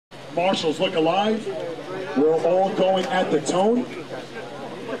marshals look alive. We're all going at the tone.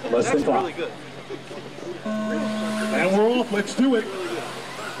 Less than 5. And we're off. Let's do it.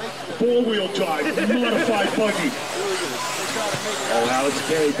 Four-wheel drive, modified buggy. Oh, Alex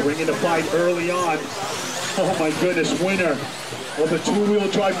K bringing the fight early on. Oh my goodness, winner of the two-wheel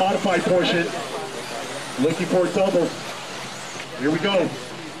drive modified portion. Looking for a double. Here we go.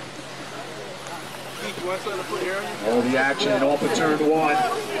 Oh, the action off of turn 1.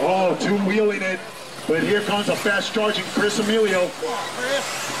 Oh, two-wheeling it. But here comes a fast-charging Chris Emilio.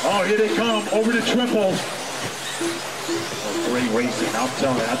 Oh, here they come, over the triple. Oh, great racing, I'm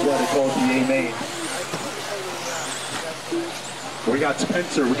telling you, that's why they call it the A-Main. We got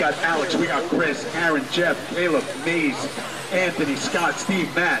Spencer, we got Alex, we got Chris, Aaron, Jeff, Caleb, Maizer, Anthony, Scott,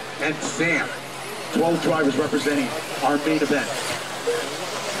 Steve, Matt, and Sam. 12 drivers representing our main event.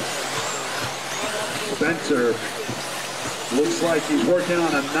 Spencer looks like he's working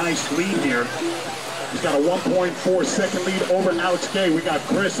on a nice lead here. He's got a 1.4 second lead over Alex K. We got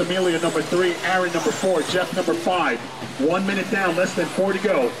Chris Emilio number 3, Aaron number 4, Jeff number 5. 1 minute down, less than 4 to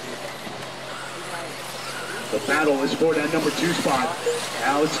go. The battle is for that number 2 spot.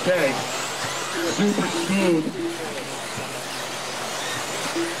 Alex K. Super smooth.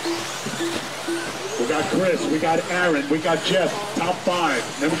 We got Chris, we got Aaron, we got Jeff, top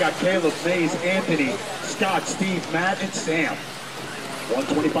 5. Then we got Caleb, Maizer, Anthony, Scott, Steve, Matt, and Sam.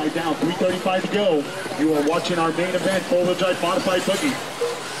 125 down, 3:35 to go. You are watching our main event, four-wheel drive modified buggy.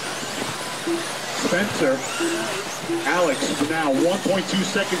 Spencer, Alex now 1.2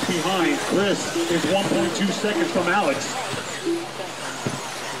 seconds behind. Chris is 1.2 seconds from Alex.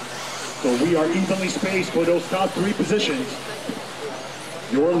 So we are evenly spaced for those top 3 positions.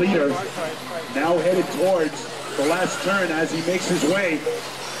 Your leader now headed towards the last turn as he makes his way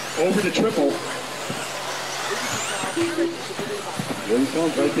over the triple. Here he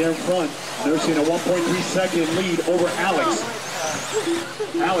comes right there in front, nursing a 1.3 second lead over Alex.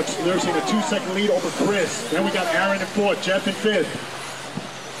 Alex nursing a 2 second lead over Chris. Then we got Aaron in 4th, Jeff in 5th.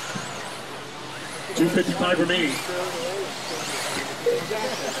 2:55 remaining.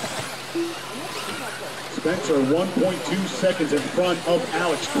 Spencer 1.2 seconds in front of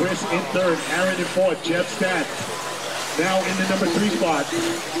Alex. Chris in 3rd, Aaron in 4th, Jeff Stat now in the number 3 spot.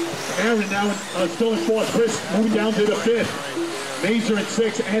 Aaron now still in 4th, Chris moving down to the 5th. Maizer in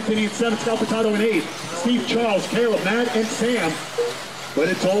 6th, Anthony in 7th, Scott Furtado in 8th, Steve, Charles, Caleb, Matt, and Sam. But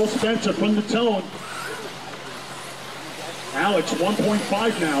it's all Spencer from the tone. Alex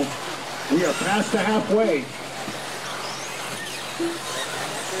 1.5 now. We are past the halfway.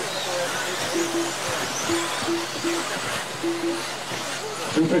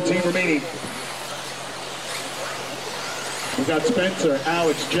 $2:15 remaining. We got Spencer,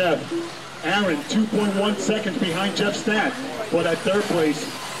 Alex, Jeff, Aaron 2.1 seconds behind Jeff Stat for that 3rd place.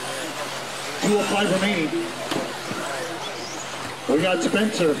 2:05 remaining. We got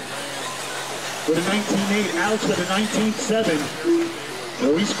Spencer with a 19.8, Alex with a 19.7.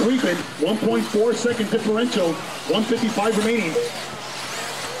 So he's creeping. 1.4 second differential. 1:55 remaining.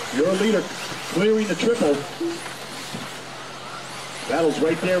 Your leader clearing the triple. Battle's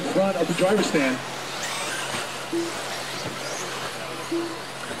right there in front of the driver's stand.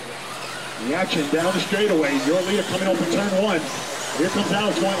 The action down the straightaway. Your leader coming over turn 1. Here comes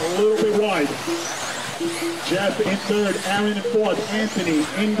Alex going a little bit wide. Jeff in 3rd, Aaron in 4th, Anthony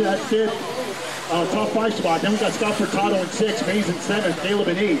in that 5th, top 5 spot. Then we got Scott Furtado in 6, Maizer in 7, Caleb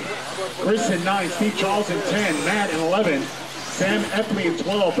in 8, Chris in 9, Steve Charles in 10, Matt in 11, Sam Epley in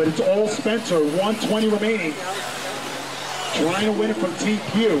 12, but it's all Spencer, 1:20 remaining. Trying to win it from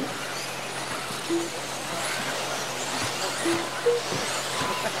TQ.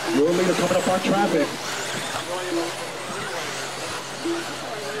 Your leader coming up on traffic.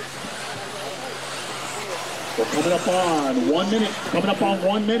 We're coming up on 1 minute. Coming up on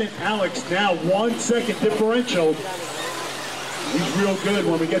 1 minute. Alex now 1 second differential. He's real good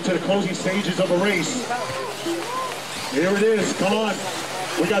when we get to the closing stages of a race. Here it is. Come on.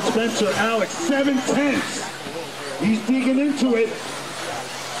 We got Spencer, Alex, 7/10. He's digging into it.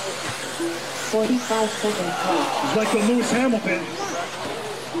 45 seconds left. He's like the Lewis Hamilton.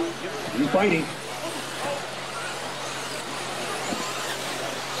 He's fighting.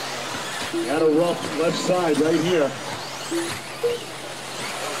 Got a rough left side right here.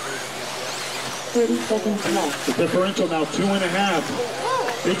 30 seconds left. The differential now 2.5.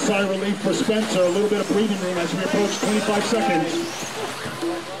 Big sigh of relief for Spencer. A little bit of breathing room as we approach 25 seconds.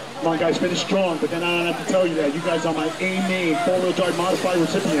 Come on, guys, finish strong. But then I don't have to tell you that. You guys are my A-Main four-wheel drive modified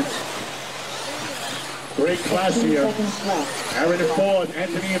recipients. Great class here. Aaron in 4th,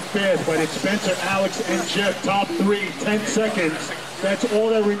 Anthony in 5th, but it's Spencer, Alex, and Jeff top 3. 10 seconds. That's all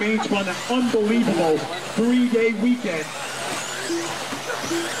that remains from an unbelievable 3-day weekend.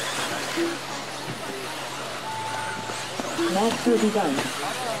 Next will be done.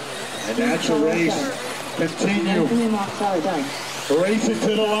 And that's a race. Continue. Anthony Mazzara done. Racing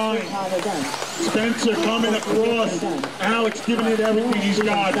to the line. Furtado done. Spencer coming across. Alex giving it everything he's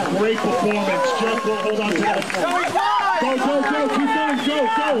got. Great performance. Jeff will hold on to that. Go, go, go. Keep going. Go,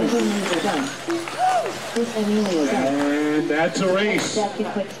 go. Maizer done. Chris Emilio done. And that's a race.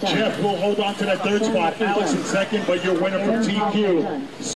 Statkicwicz done. Jeff will hold on to that third spot. Alex in second, but your winner from TQ.